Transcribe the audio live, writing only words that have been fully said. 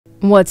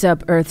What's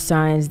up, Earth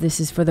signs?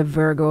 This is for the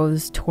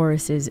Virgos,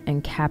 Tauruses,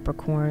 and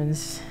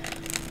Capricorns.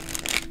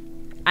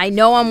 I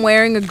know I'm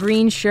wearing a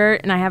green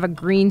shirt and I have a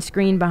green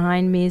screen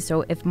behind me,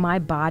 so if my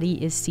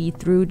body is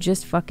see-through,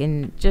 just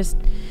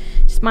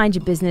mind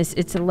your business.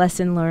 It's a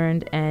lesson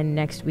learned, and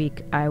next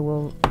week I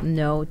will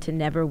know to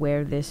never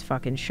wear this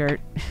fucking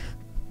shirt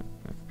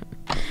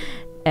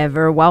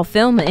ever while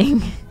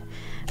filming.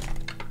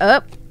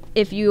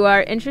 If you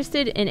are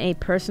interested in a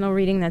personal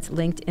reading, that's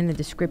linked in the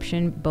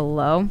description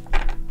below.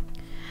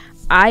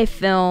 I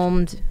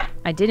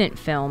didn't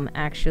film,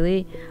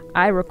 actually.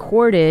 I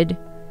recorded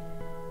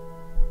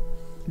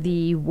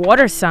the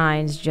water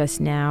signs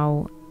just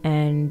now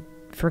and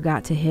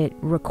forgot to hit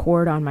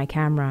record on my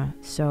camera.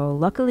 So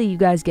luckily you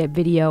guys get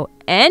video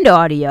and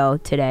audio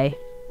today,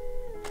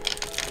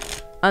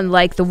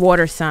 unlike the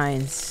water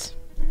signs.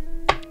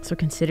 So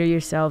consider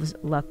yourselves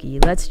lucky.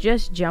 Let's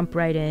just jump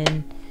right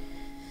in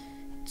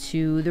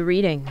to the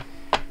reading.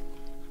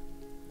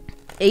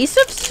 Ace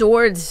of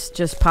Swords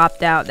just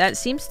popped out. That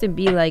seems to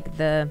be like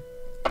and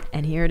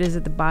here it is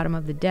at the bottom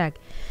of the deck,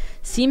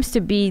 seems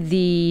to be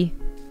the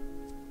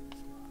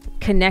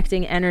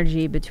connecting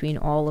energy between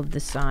all of the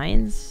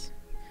signs.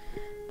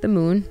 The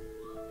moon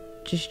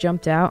just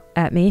jumped out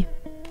at me.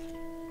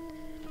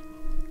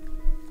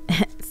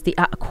 It's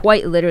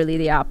quite literally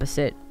the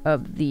opposite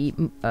of the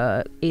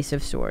Ace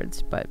of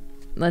Swords, but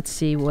let's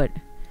see what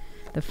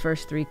the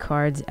first three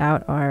cards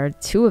out are.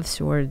 Two of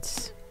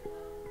Swords,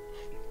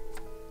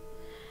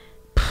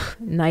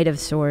 Knight of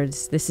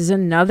Swords. This is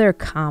another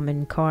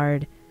common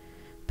card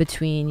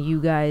between you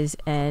guys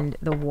and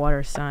the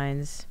water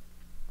signs.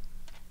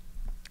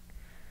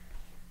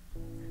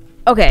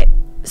 Okay,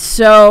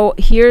 so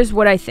here's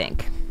what I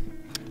think.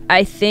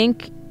 I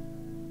think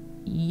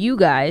you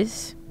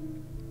guys,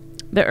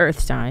 the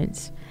earth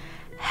signs,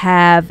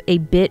 are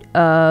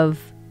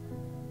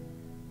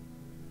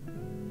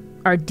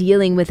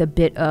dealing with a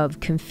bit of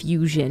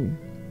confusion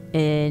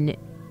in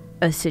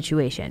a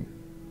situation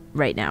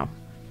right now.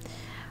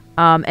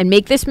 And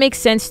make this make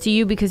sense to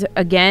you, because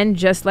again,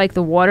 just like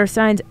the water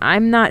signs,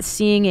 I'm not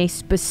seeing a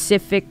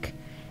specific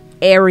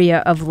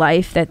area of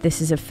life that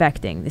this is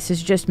affecting. This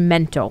is just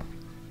mental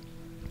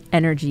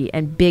energy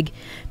and big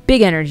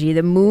energy.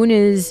 The moon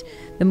is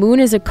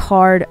a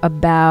card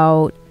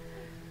about,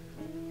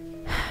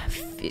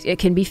 it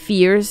can be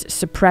fears,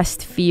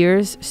 suppressed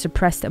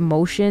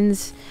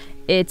emotions.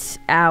 It's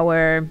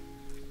our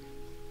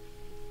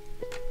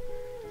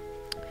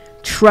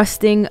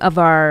trusting of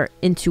our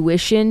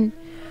intuition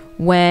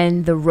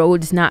when the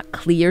road's not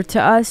clear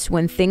to us,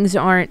 when things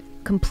aren't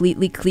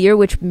completely clear,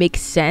 which makes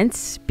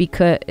sense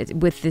because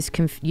with this,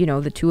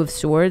 the Two of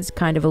Swords,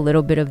 kind of a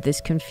little bit of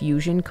this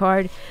confusion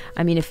card.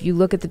 I mean, if you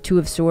look at the Two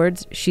of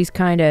Swords, she's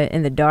kind of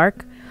in the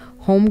dark.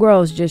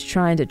 Homegirl is just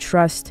trying to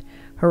trust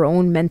her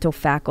own mental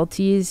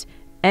faculties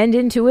and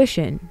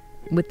intuition.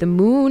 With the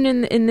moon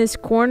in this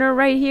corner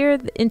right here,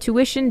 the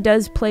intuition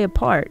does play a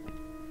part.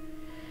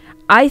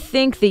 I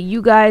think that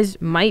you guys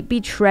might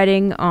be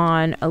treading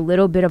on a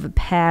little bit of a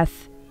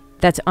path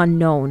that's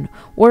unknown,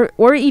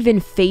 or even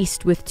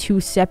faced with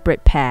two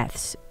separate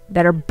paths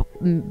that are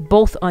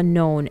both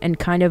unknown, and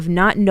kind of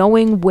not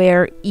knowing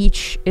where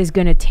each is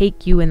going to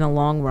take you in the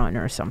long run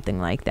or something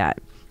like that.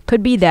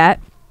 Could be that.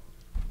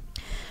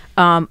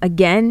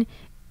 Again,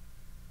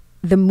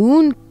 the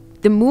moon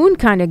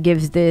kind of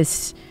gives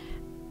this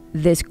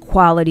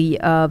quality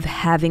of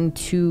having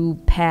two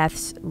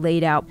paths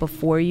laid out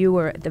before you,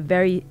 or at the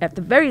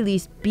very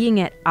least being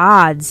at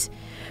odds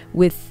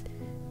with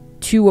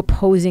two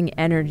opposing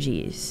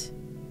energies,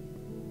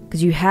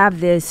 because you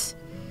have this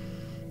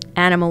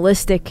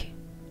animalistic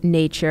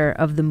nature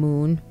of the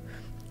moon,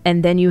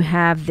 and then you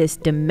have this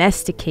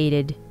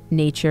domesticated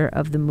nature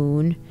of the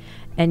moon,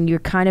 and you're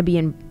kind of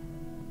being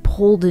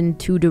pulled in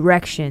two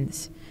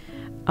directions.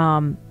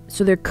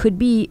 So there could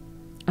be,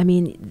 I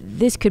mean,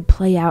 this could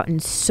play out in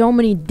so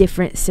many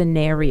different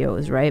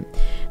scenarios, right?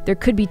 There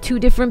could be two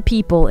different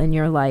people in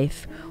your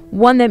life.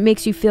 One that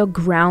makes you feel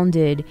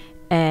grounded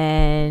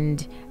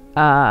and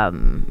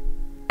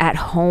at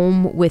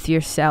home with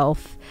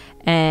yourself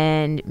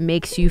and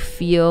makes you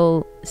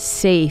feel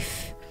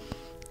safe.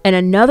 And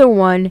another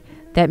one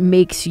that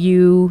makes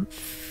you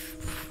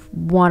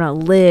want to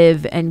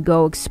live and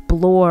go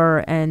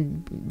explore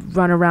and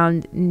run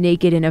around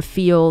naked in a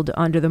field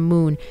under the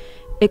moon.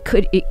 It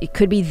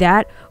could be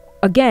that.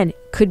 Again,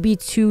 could be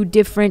two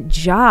different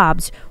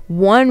jobs.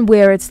 One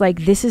where it's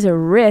like, this is a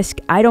risk.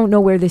 I don't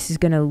know where this is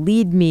going to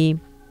lead me.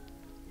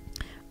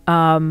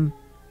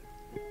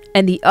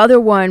 And the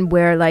other one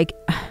where, like,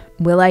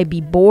 will I be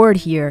bored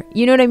here?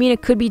 You know what I mean?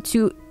 It could be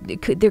two.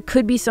 There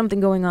could be something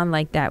going on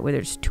like that, where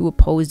there's two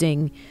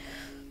opposing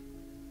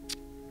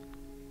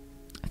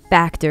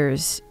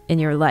factors in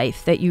your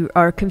life that you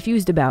are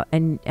confused about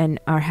and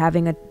are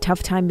having a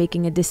tough time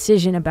making a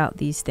decision about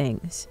these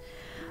things.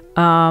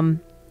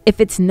 If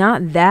it's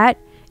not that,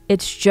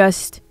 it's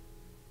just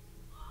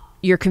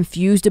you're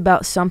confused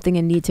about something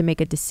and need to make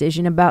a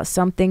decision about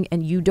something,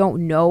 and you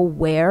don't know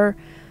where,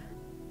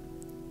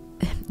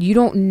 you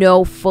don't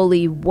know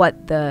fully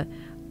what the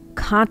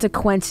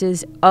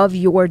consequences of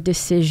your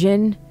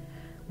decision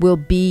will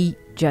be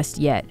just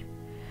yet.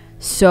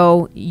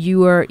 So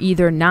you are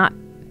either not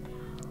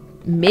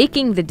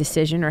making the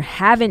decision or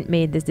haven't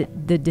made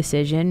the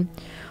decision,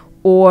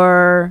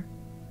 or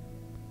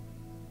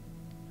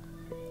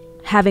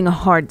having a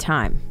hard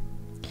time.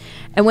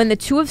 And when the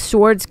Two of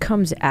Swords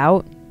comes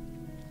out,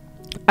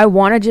 I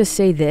want to just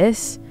say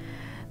this.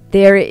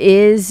 There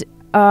is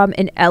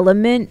an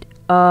element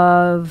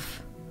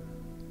of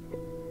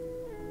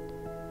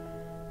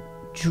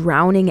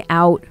drowning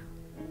out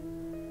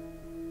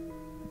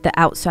the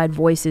outside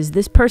voices.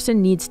 This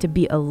person needs to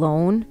be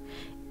alone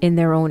in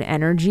their own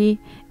energy,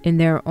 in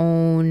their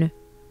own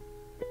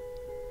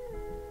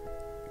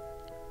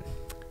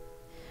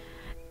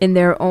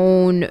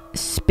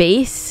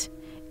space,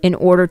 in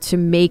order to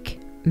make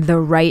the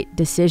right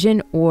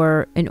decision,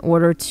 or in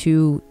order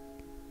to,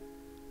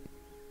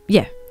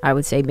 I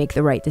would say make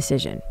the right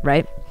decision,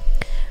 right?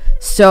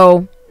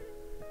 So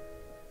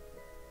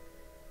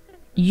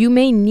you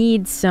may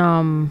need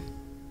some,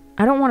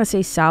 I don't want to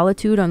say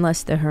solitude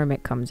unless the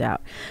Hermit comes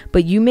out,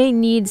 but you may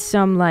need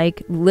some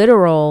like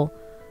literal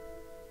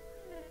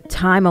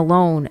time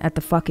alone at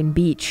the fucking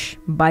beach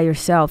by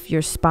yourself,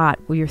 your spot,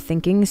 or your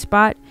thinking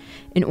spot,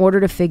 in order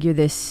to figure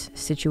this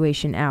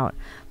situation out.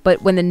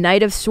 But when the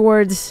Knight of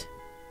Swords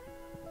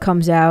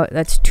comes out,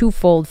 that's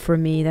twofold for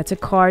me. That's a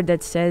card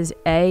that says,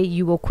 A,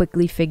 you will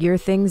quickly figure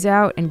things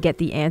out and get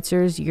the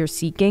answers you're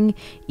seeking,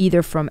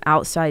 either from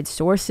outside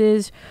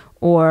sources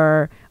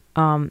or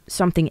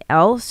something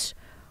else.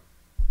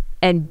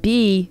 And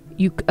B,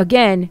 you,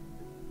 again,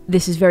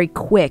 this is very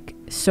quick.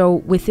 So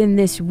within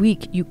this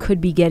week, you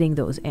could be getting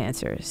those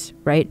answers,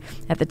 right?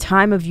 At the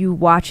time of you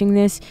watching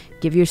this,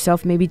 give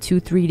yourself maybe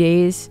 2-3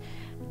 days.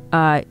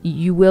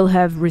 You will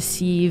have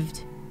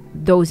received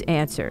those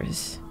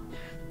answers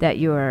that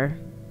you're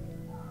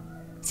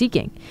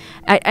seeking.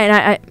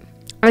 I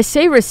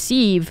say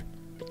receive,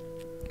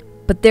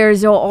 but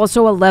there's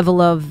also a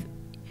level of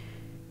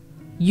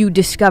you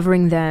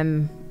discovering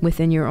them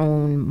within your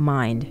own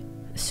mind.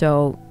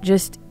 So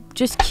just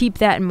keep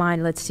that in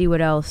mind. Let's see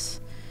what else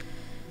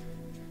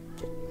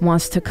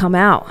wants to come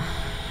out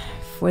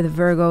for the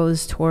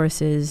Virgos,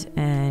 Tauruses,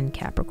 and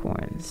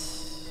Capricorns.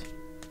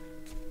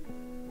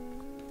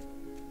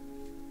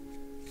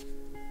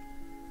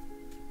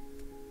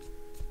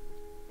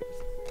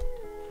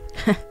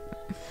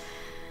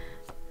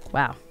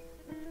 Wow.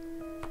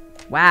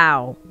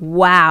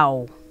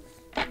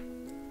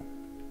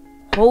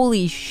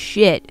 Holy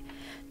shit.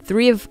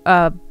 3 of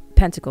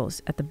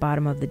Pentacles at the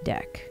bottom of the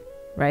deck,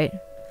 right?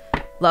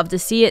 Love to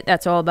see it.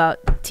 That's all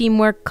about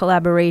teamwork,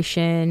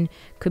 collaboration.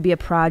 Could be a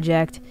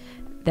project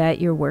that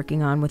you're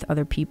working on with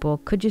other people.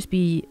 Could just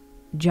be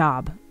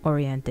job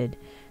oriented.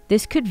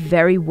 This could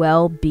very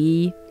well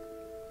be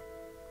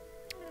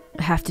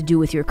have to do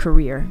with your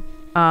career.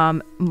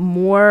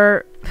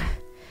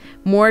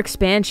 More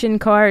expansion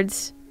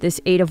cards.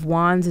 This 8 of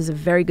Wands is a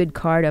very good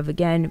card of,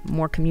 again,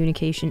 more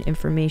communication,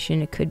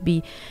 information. It could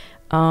be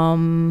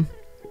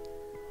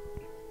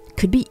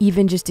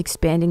even just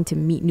expanding to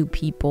meet new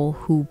people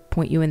who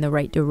point you in the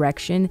right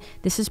direction.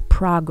 This is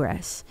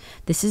progress.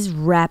 This is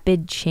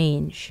rapid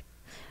change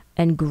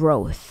and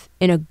growth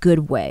in a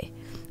good way.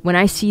 When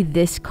I see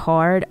this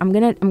card, I'm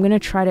gonna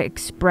try to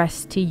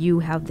express to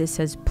you how this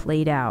has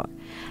played out.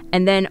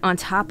 And then on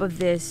top of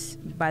this,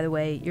 by the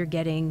way, you're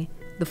getting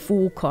the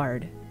Fool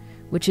card,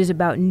 which is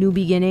about new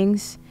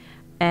beginnings.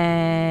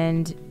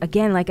 And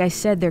again, like I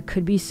said, there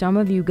could be some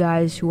of you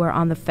guys who are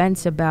on the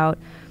fence about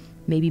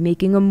maybe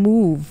making a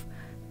move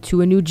to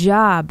a new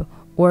job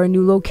or a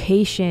new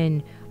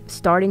location,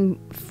 starting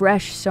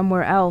fresh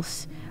somewhere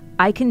else.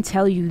 I can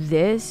tell you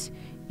this,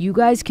 you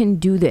guys can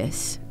do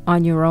this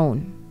on your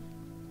own.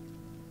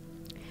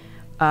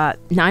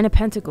 9 of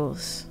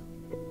Pentacles.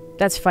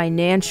 That's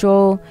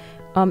financial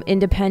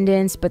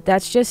independence, but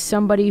that's just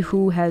somebody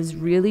who has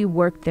really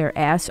worked their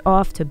ass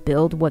off to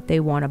build what they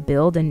want to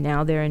build, and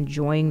now they're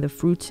enjoying the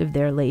fruits of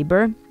their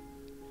labor.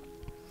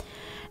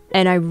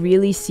 And I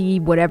really see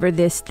whatever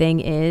this thing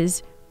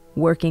is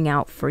working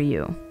out for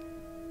you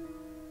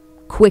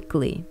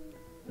quickly.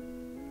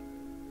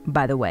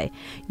 By the way,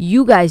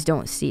 you guys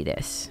don't see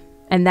this,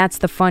 and that's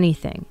the funny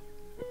thing,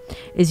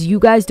 is you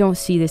guys don't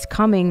see this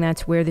coming.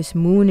 That's where this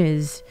moon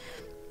is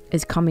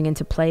coming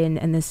into play,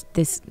 and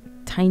this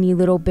tiny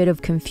little bit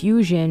of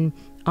confusion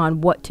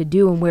on what to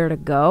do and where to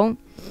go.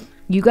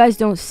 You guys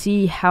don't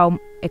see how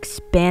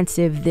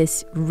expansive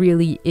this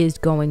really is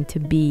going to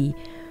be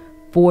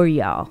for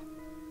y'all.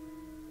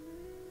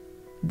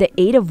 The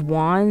 8 of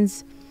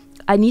Wands,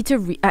 I need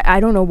to I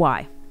don't know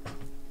why.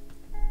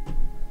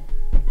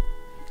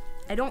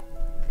 I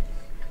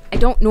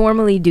don't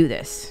normally do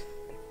this.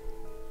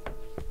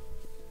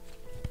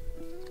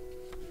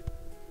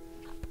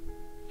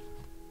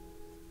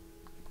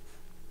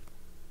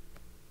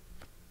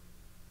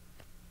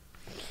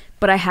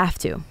 But I have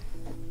to.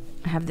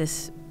 I have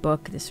this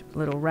book, this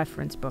little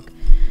reference book.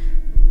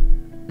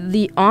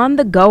 The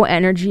on-the-go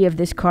energy of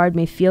this card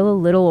may feel a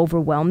little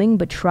overwhelming,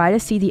 but try to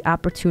see the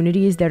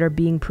opportunities that are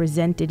being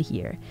presented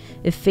here.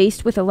 If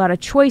faced with a lot of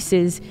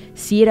choices,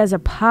 see it as a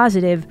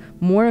positive.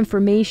 More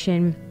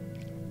information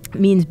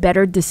means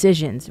better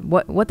decisions.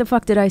 What the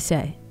fuck did I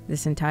say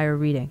this entire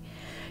reading?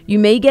 You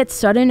may get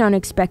sudden,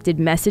 unexpected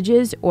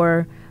messages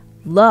or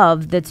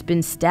love that's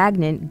been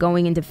stagnant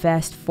going into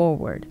fast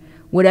forward.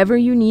 Whatever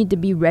you need to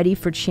be ready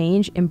for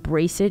change,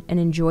 embrace it and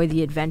enjoy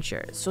the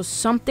adventure. So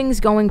something's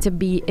going to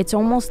be, it's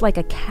almost like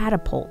a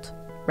catapult,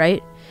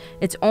 right?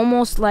 It's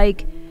almost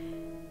like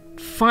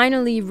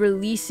finally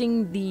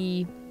releasing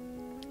the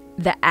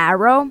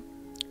arrow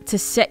to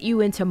set you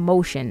into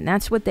motion.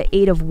 That's what the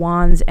Eight of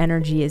Wands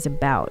energy is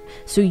about.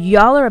 So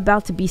y'all are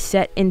about to be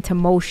set into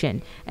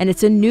motion, and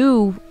it's a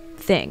new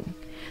thing.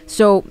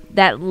 So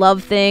that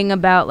love thing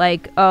about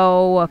like,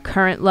 oh, a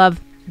current love,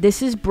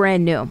 this is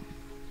brand new.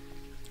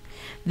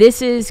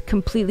 This is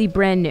completely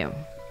brand new.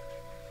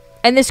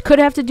 And this could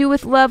have to do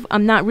with love.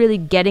 I'm not really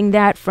getting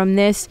that from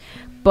this,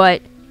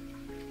 but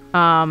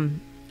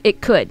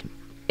it could.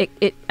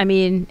 I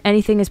mean,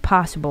 anything is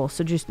possible.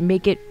 So just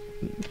make it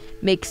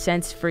make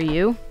sense for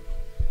you.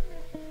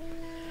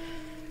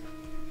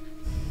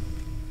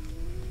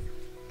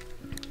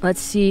 Let's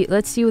see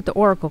what the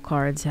oracle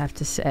cards have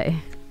to say.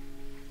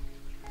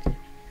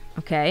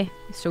 Okay,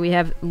 so we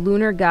have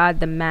lunar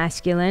god, the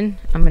masculine.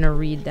 I'm going to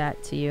read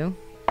that to you.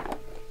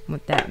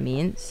 What that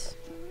means.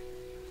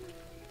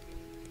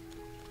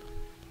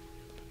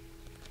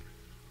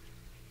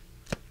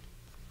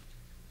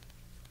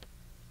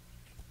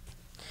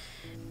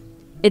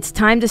 It's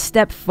time to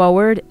step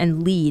forward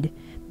and lead.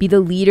 Be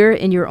the leader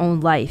in your own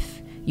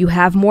life. You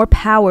have more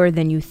power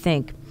than you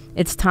think.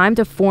 It's time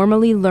to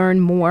formally learn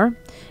more,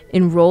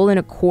 enroll in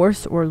a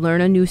course or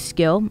learn a new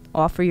skill,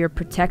 offer your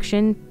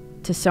protection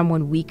to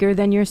someone weaker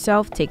than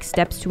yourself, take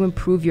steps to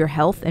improve your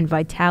health and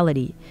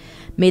vitality.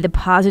 May the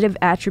positive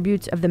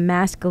attributes of the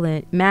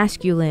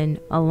masculine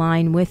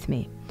align with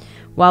me.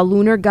 While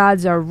lunar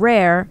gods are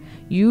rare,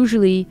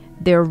 usually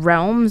their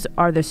realms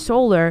are the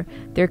solar,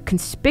 they're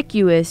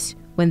conspicuous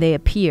when they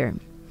appear.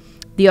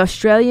 The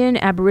Australian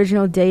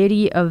Aboriginal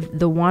deity of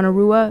the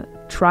Wanneroo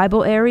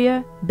tribal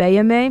area,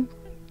 Bayame,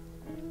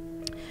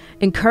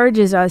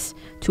 encourages us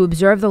to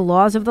observe the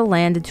laws of the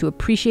land and to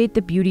appreciate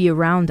the beauty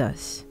around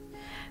us.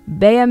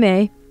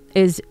 Bayame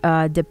is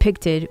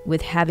depicted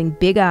with having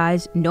big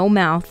eyes, no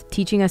mouth,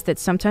 teaching us that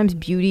sometimes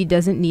beauty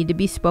doesn't need to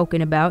be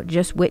spoken about,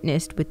 just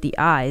witnessed with the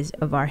eyes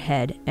of our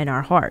head and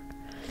our heart.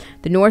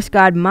 The Norse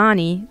god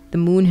Mani, the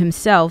moon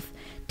himself,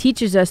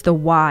 teaches us to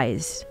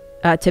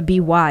be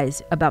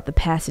wise about the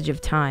passage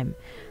of time.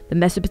 The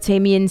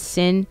Mesopotamian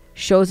sin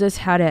shows us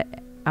how to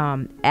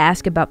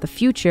ask about the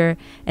future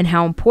and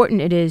how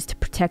important it is to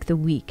protect the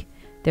weak.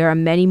 There are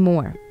many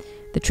more.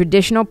 The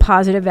traditional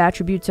positive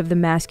attributes of the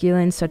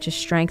masculine, such as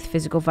strength,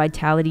 physical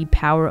vitality,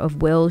 power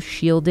of will,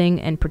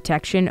 shielding, and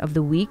protection of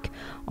the weak,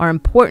 are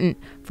important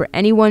for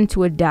anyone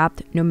to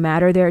adopt, no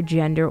matter their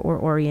gender or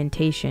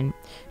orientation.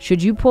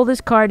 Should you pull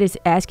this card, it's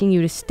asking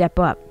you to step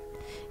up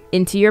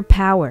into your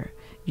power,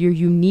 your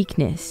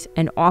uniqueness,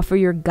 and offer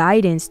your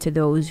guidance to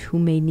those who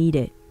may need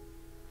it.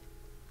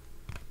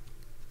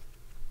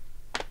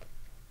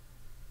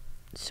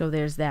 So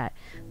there's that.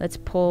 Let's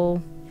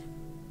pull...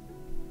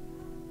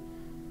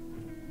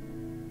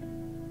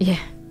 Yeah.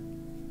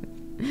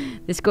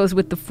 This goes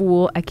with the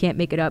Fool. I can't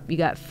make it up. You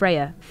got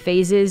Freya,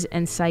 phases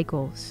and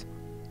cycles.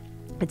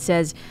 It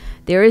says,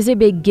 there is a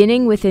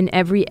beginning within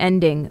every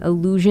ending.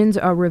 Illusions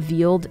are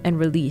revealed and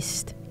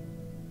released.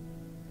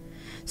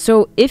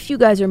 So if you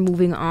guys are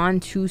moving on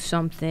to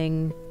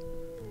something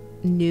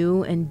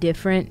new and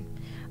different,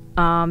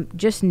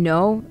 just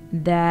know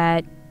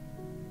that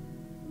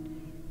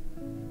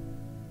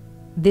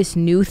this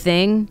new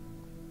thing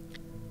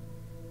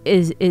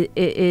is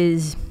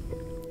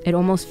it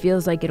almost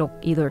feels like it'll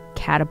either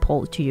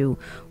catapult you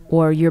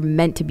or you're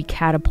meant to be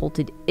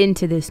catapulted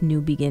into this new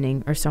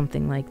beginning or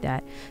something like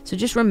that. So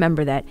just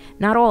remember that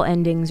not all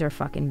endings are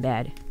fucking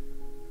bad.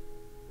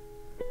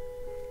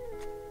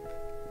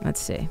 Let's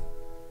see.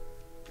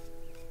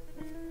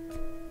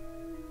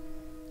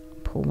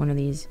 Pull one of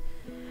these.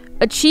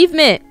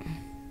 Achievement.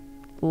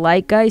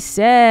 Like I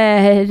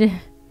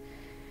said,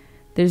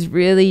 there's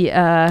really,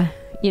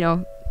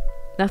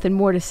 nothing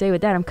more to say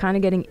with that. I'm kind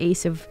of getting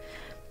Ace of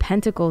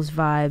Pentacles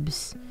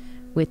vibes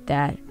with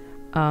that.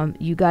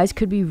 You guys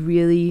could be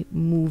really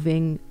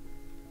moving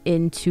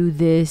into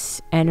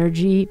this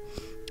energy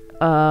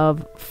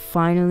of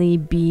finally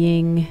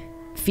being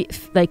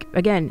like,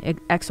 again,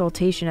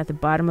 exaltation at the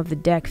bottom of the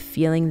deck,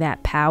 feeling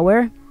that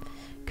power,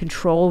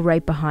 control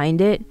right behind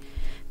it,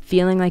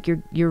 feeling like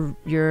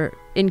you're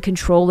in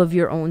control of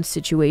your own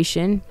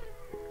situation,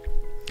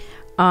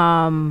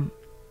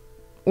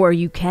 or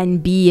you can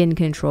be in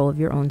control of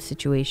your own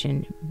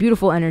situation.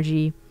 Beautiful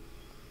energy.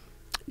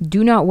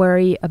 Do not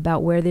worry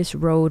about where this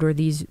road or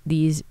these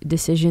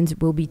decisions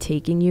will be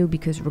taking you,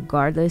 because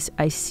regardless,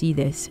 I see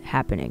this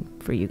happening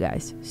for you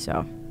guys.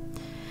 So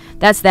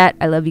that's that.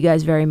 I love you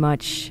guys very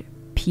much.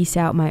 Peace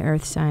out, my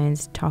earth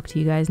signs. Talk to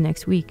you guys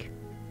next week.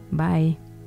 Bye.